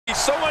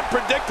so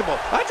unpredictable.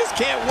 I just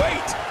can't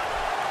wait.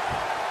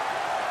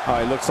 Oh,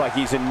 it looks like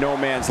he's in no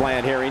man's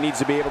land here. He needs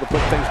to be able to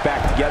put things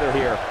back together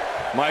here.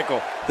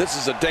 Michael, this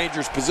is a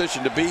dangerous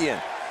position to be in.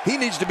 He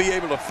needs to be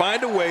able to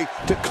find a way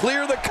to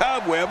clear the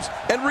cobwebs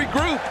and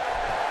regroup.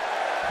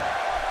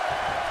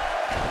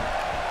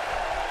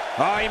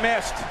 Oh, he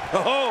missed.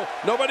 Oh,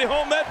 nobody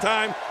home that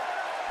time.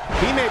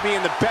 He may be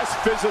in the best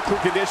physical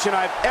condition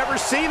I've ever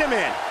seen him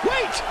in.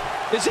 Wait,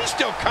 is he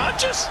still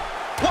conscious?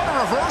 What a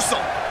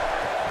reversal.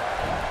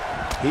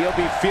 He'll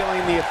be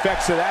feeling the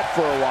effects of that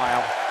for a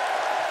while.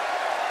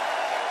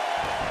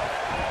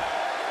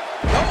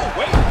 Oh,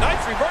 wait,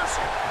 nice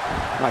reversal.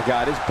 My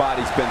God, his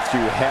body's been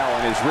through hell,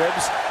 and his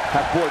ribs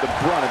have bore the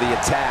brunt of the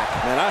attack.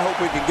 Man, I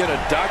hope we can get a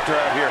doctor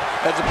out here.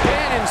 As a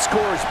Bannon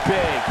scores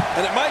big.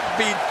 And it might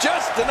be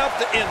just enough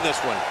to end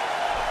this one.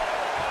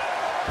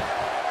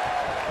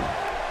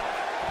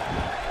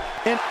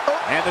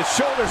 And the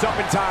shoulder's up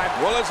in time.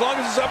 Well, as long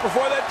as it's up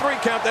before that 3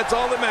 count, that's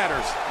all that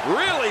matters.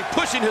 Really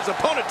pushing his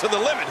opponent to the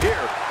limit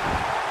here.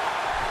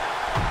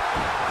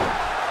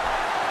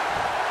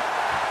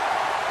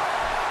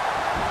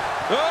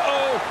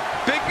 Uh-oh,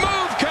 big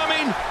move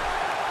coming.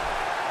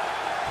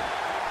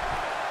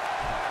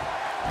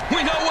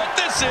 We know what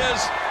this is.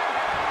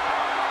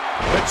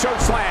 The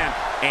choke slam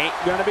ain't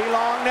gonna be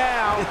long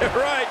now.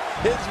 Right,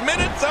 his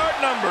minutes are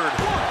numbered.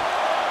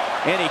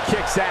 And he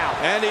kicks out.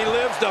 And he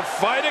lives to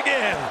fight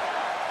again.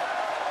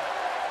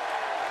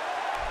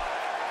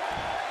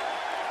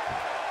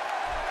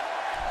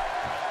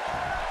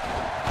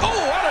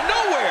 Oh, out of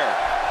nowhere.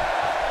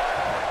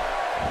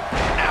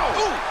 Ow.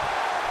 Ooh.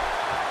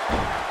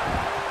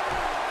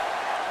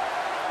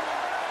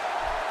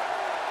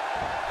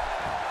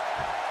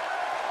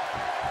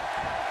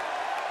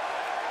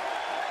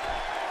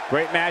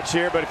 Great match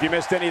here, but if you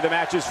missed any of the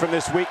matches from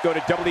this week, go to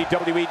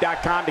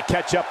WWE.com to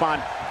catch up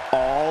on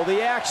all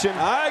the action.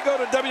 I go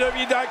to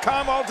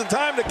WWE.com all the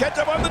time to catch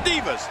up on the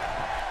Divas.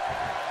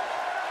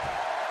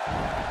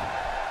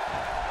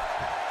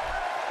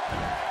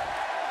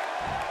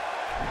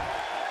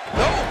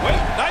 Oh,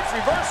 wait, nice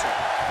reversal.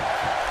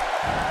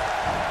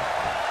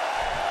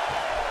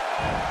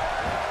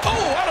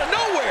 Oh, out of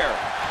nowhere.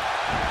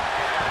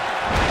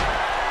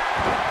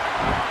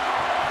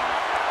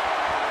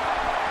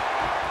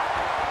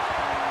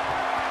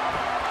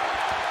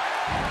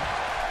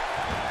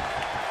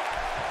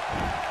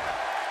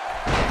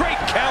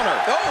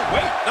 Oh,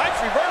 wait, nice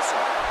reversal.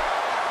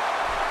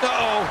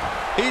 Uh-oh,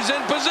 he's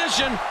in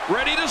position,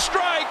 ready to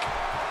strike.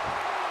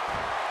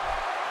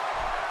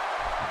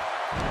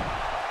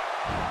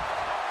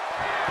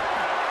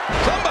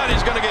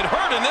 Somebody's going to get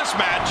hurt in this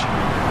match.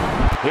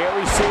 Here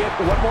we see it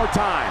one more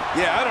time.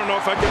 Yeah, I don't know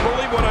if I can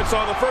believe what I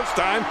saw the first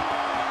time.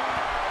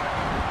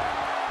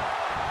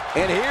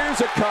 And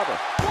here's a cover.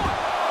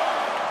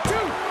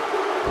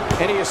 1,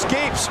 2. And he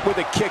escapes with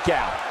a kick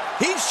out.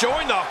 He's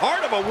showing the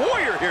heart of a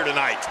warrior here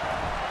tonight.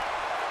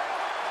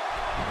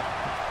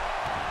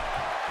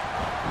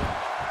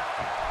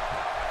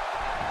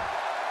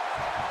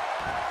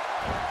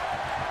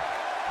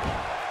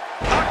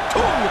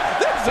 Achtung!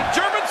 There's a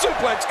German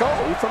suplex, Cole.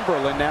 Are you from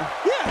Berlin now?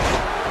 Yes.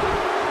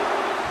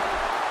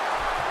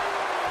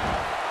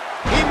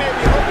 He may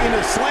be looking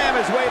to slam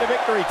his way to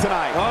victory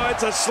tonight. Oh,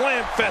 it's a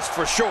slam fest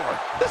for sure.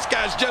 This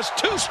guy's just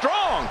too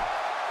strong.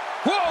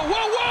 Whoa,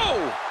 whoa,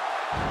 whoa!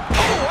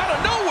 Oh, out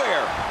of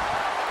nowhere!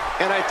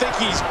 And I think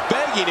he's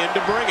begging him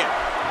to bring it.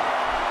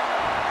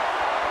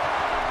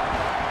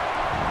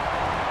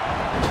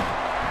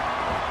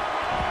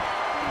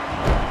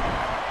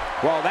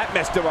 Well, that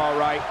messed him all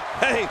right.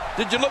 Hey,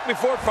 did you look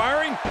before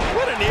firing?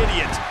 What an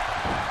idiot.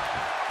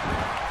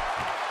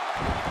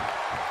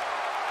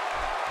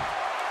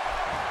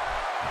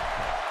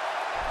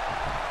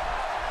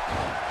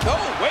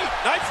 Oh, wait,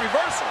 nice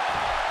reversal.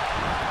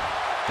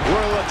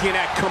 We're looking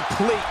at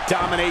complete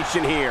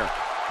domination here.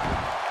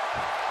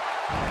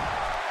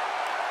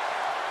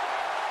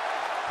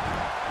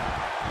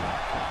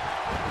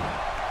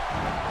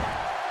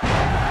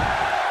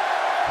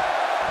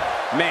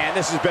 Man,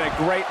 this has been a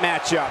great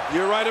matchup.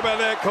 You're right about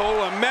that, Cole.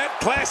 A Matt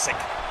classic.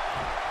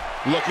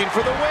 Looking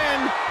for the win.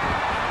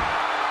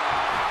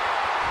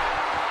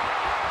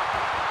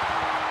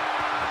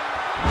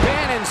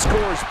 Bannon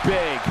scores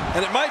big.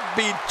 And it might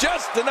be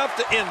just enough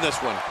to end this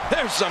one.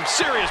 There's some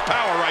serious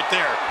power right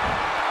there.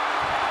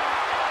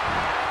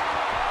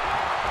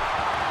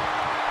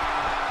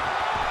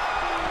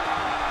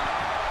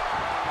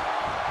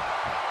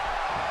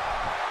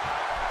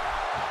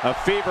 A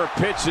fever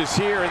pitch is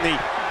here in the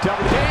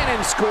double.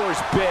 Bannon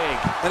scores big.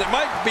 And it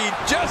might be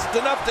just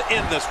enough to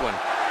end this one.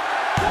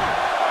 1,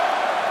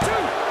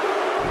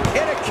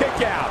 2. And a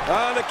kick out.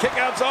 The kick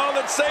out's all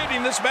that saved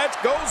him. This match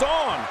goes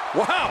on.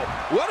 Wow,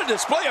 what a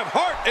display of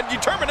heart and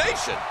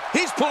determination.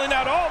 He's pulling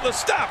out all the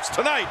stops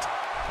tonight.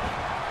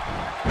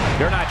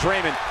 You're not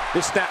dreaming.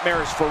 This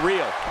snapmare is for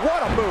real.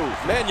 What a move.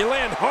 Man, you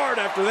land hard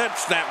after that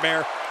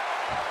snapmare.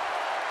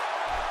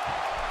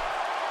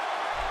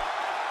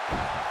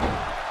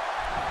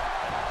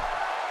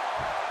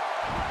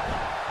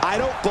 I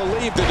don't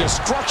believe the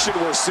destruction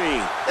we're seeing.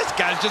 This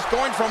guy's just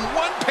going from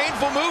one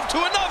painful move to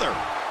another.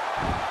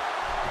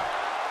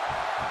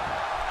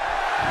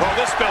 Oh,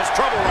 this spells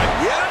trouble right.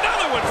 Yet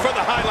another one for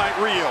the highlight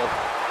reel.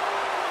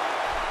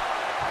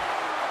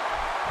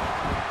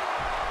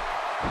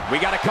 We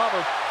got to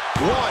cover.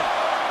 1,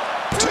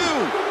 2,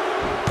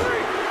 3.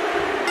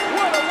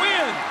 What a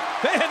win.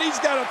 Man, he's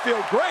got to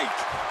feel great.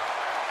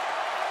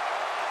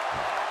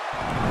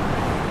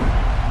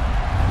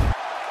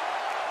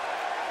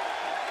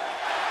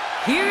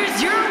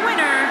 Here's your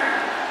winner,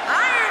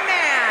 Iron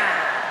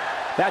Man.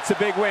 That's a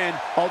big win,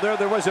 although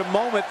there was a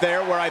moment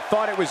there where I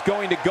thought it was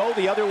going to go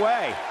the other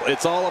way.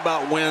 It's all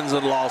about wins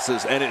and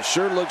losses, and it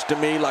sure looks to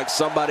me like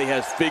somebody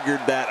has figured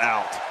that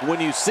out.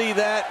 When you see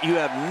that, you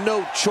have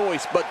no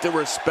choice but to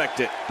respect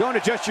it. Don't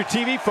adjust your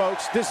TV,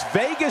 folks. This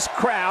Vegas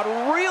crowd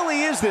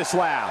really is this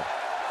loud.